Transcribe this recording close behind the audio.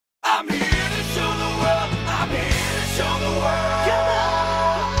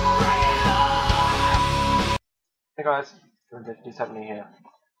Hey guys, do here,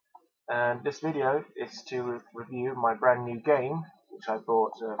 and this video is to review my brand new game, which I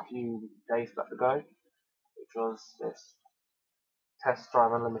bought a few days back ago, which was this Test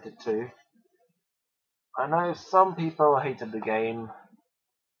Drive Unlimited 2. I know some people hated the game.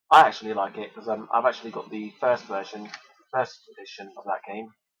 I actually like it because I've actually got the first edition of that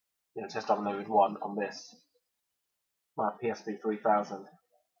game, Test Drive Unlimited 1 on this, my PS3 3000.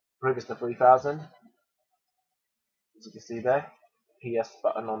 Previous to 3000, as you can see there, PS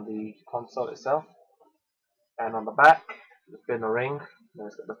button on the console itself. And on the back, the fin ring.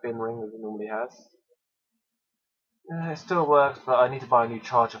 It's got the fin ring as it normally has. It still works, but I need to buy a new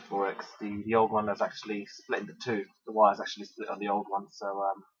charger for it because the old one has actually split into two. The wire's actually split on the old one, so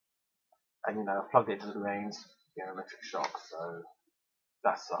and I plugged it into the mains, get an electric shock, so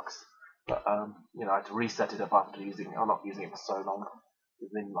that sucks. But I had to reset it up after I'm not using it for so long.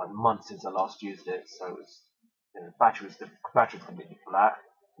 It's been like months since I last used it, so it's the battery's completely flat.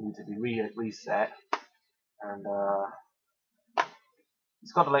 It needs to be reset. And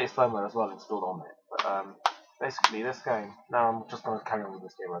it's got the latest firmware as well installed on it. But basically, this game. Now I'm just going to carry on with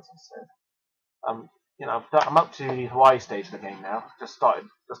this game as I said. I'm up to the Hawaii stage of the game now. Just started,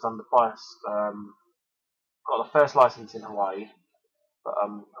 just on the first. Got the first license in Hawaii, but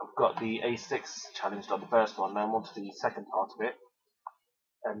I've got the A6 challenged on the first one. Now I'm on to the second part of it,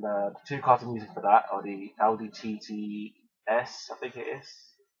 and the two cards I'm using for that are the LDTTS, I think it is.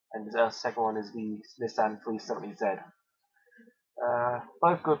 And the second one is the Nissan 370Z.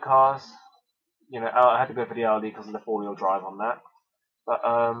 Both good cars. I had to go for the LD because of the four-wheel drive on that. But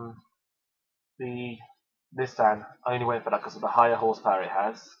the Nissan, I only went for that because of the higher horsepower it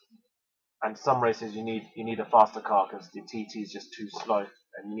has. And some races you need a faster car because the TT is just too slow,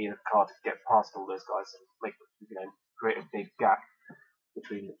 and you need a car to get past all those guys and make create a big gap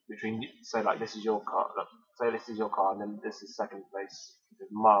between. Say like this is your car. Look, say this is your car, and then this is second place, which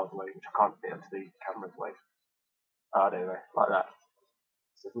is miles away, which I can't fit onto the camera's way. There we go, like that.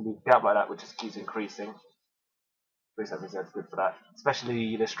 So if we do a gap like that, which just keeps increasing, 370Z is good for that,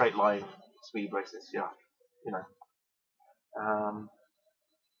 especially the straight line speed races. Yeah.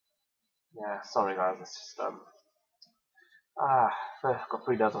 Sorry guys, it's just I've got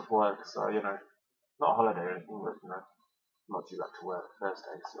 3 days off work, so not a holiday or anything, but I'm not due back to work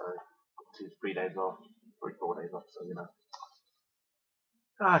Thursday, so got 3 days off, 4 days off, so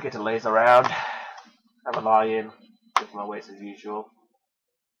I get to laze around, have a lie in, lift my weights as usual,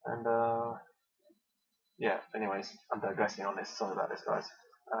 and yeah. Anyways, I'm digressing on this. Sorry about this, guys.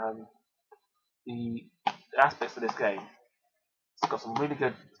 The aspects of this game, it's got some really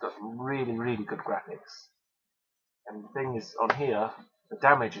good graphics. And the thing is, on here, the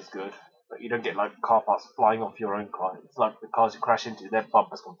damage is good, but you don't get like car parts flying off your own car. It's like the cars you crash into, their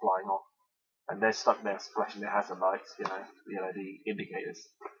bumpers come flying off, and they're stuck there flashing their hazard lights, the indicators.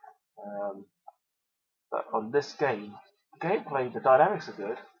 But on this game, the gameplay, the dynamics are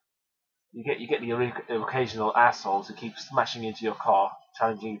good. You get the occasional assholes who keep smashing into your car,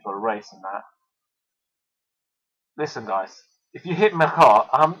 challenging you for a race and that. Listen, guys, if you hit my car,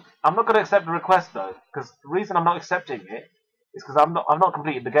 I'm not going to accept the request though, because the reason I'm not accepting it is because I've not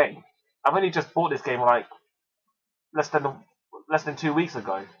completed the game. I've only just bought this game like less than 2 weeks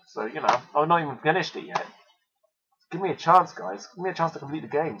ago, so I've not even finished it yet. Give me a chance, guys. Give me a chance to complete the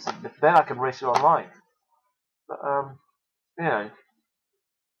game, so then I can race you online.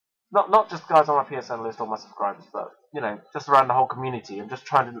 But not just guys on my PSN list or my subscribers, but just around the whole community. I'm just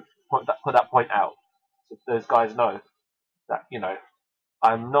trying to put that point out, so those guys know that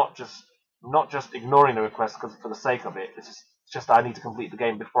I'm not just ignoring the request because for the sake of it. It's just I need to complete the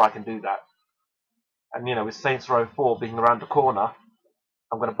game before I can do that. And with Saints Row 4 being around the corner,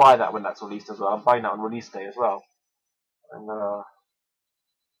 I'm going to buy that when that's released as well. I'm buying that on release day as well. And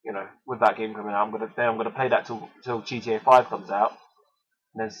with that game coming out, I'm going to play that till GTA 5 comes out,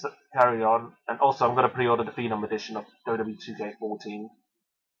 and then carry on. And also, I'm going to pre-order the Phenom edition of WWE 2K14.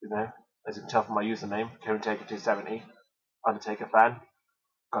 As you can tell from my username, Caretaker270, Undertaker fan.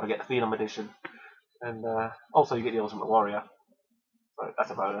 Got to get the Phenom edition, and also you get the Ultimate Warrior, so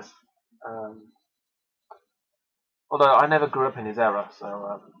that's a bonus. Although I never grew up in his era,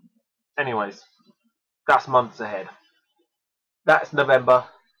 so anyways, that's months ahead. That's November.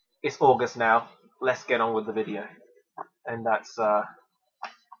 It's August now. Let's get on with the video, and that's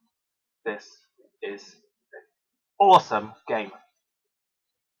this is an awesome game.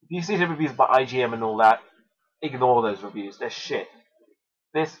 If you see the reviews by IGM and all that, ignore those reviews. They're shit.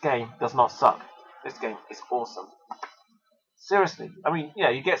 This game does not suck. This game is awesome. Seriously. I mean,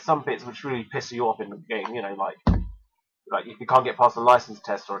 you get some bits which really piss you off in the game, like if you can't get past the license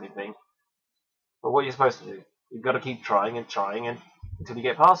test or anything. But what are you supposed to do? You've got to keep trying and trying until you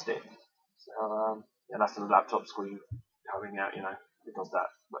get past it. So yeah, that's the laptop screen coming out. It does that.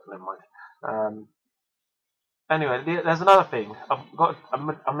 But never mind. Anyway, there's another thing.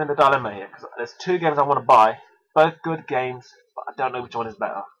 I'm in a dilemma here because there's two games I want to buy, both good games, but I don't know which one is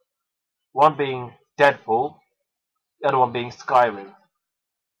better. One being Deadpool, the other one being Skyrim.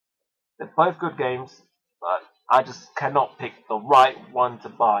 They're both good games, but I just cannot pick the right one to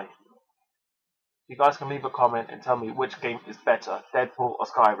buy. If you guys can leave a comment and tell me which game is better, Deadpool or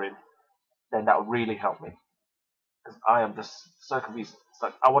Skyrim, then that would really help me. Because I am just so confused. It's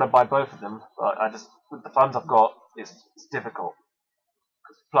like I want to buy both of them, but with the funds I've got, it's difficult.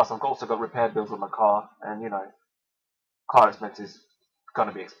 Plus, I've also got repair bills on my car, and car expenses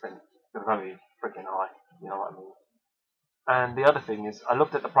gonna be expensive. They're gonna be freaking high. You know what I mean? And the other thing is, I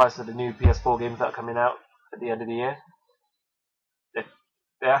looked at the price of the new PS4 games that are coming out at the end of the year.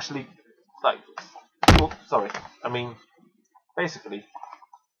 They actually like, sorry. I mean, basically,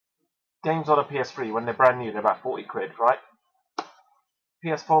 games on a PS3 when they're brand new, they're about 40 quid, right?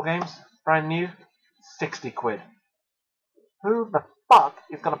 PS4 games, brand new, 60 quid. Who the fuck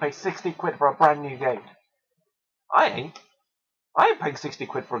is gonna pay 60 quid for a brand new game? I ain't. I ain't paying 60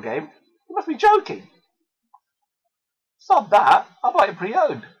 quid for a game. You must be joking. Stop that. I'll buy it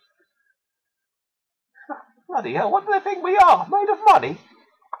pre-owned. Bloody hell, what do they think we are? Made of money?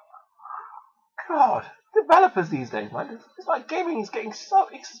 God, developers these days, man. It's like gaming is getting so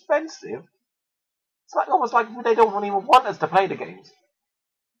expensive. It's like almost like they don't even want us to play the games.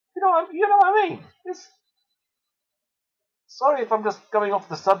 You know what I mean? Sorry if I'm just going off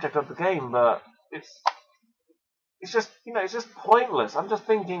the subject of the game, but it's just it's just pointless. I'm just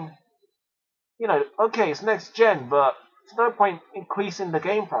thinking, okay, it's next gen, but there's no point increasing the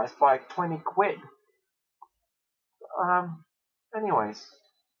game price by 20 quid. Anyways,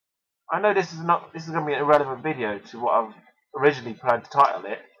 I know this is going to be an irrelevant video to what I've originally planned to title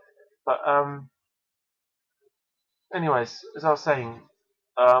it, but anyways, as I was saying,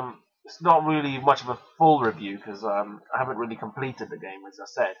 it's not really much of a full review because I haven't really completed the game, as I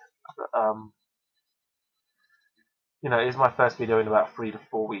said. But, it's my first video in about 3 to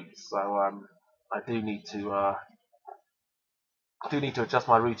 4 weeks, so I do need to adjust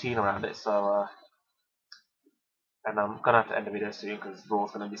my routine around it. So, and I'm gonna have to end the video soon because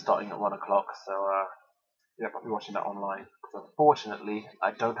Raw's gonna be starting at 1 o'clock. So, yeah, I'll be watching that online. Because unfortunately,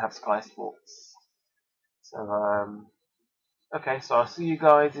 I don't have Sky Sports. So, okay, so I'll see you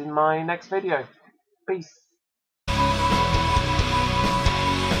guys in my next video. Peace.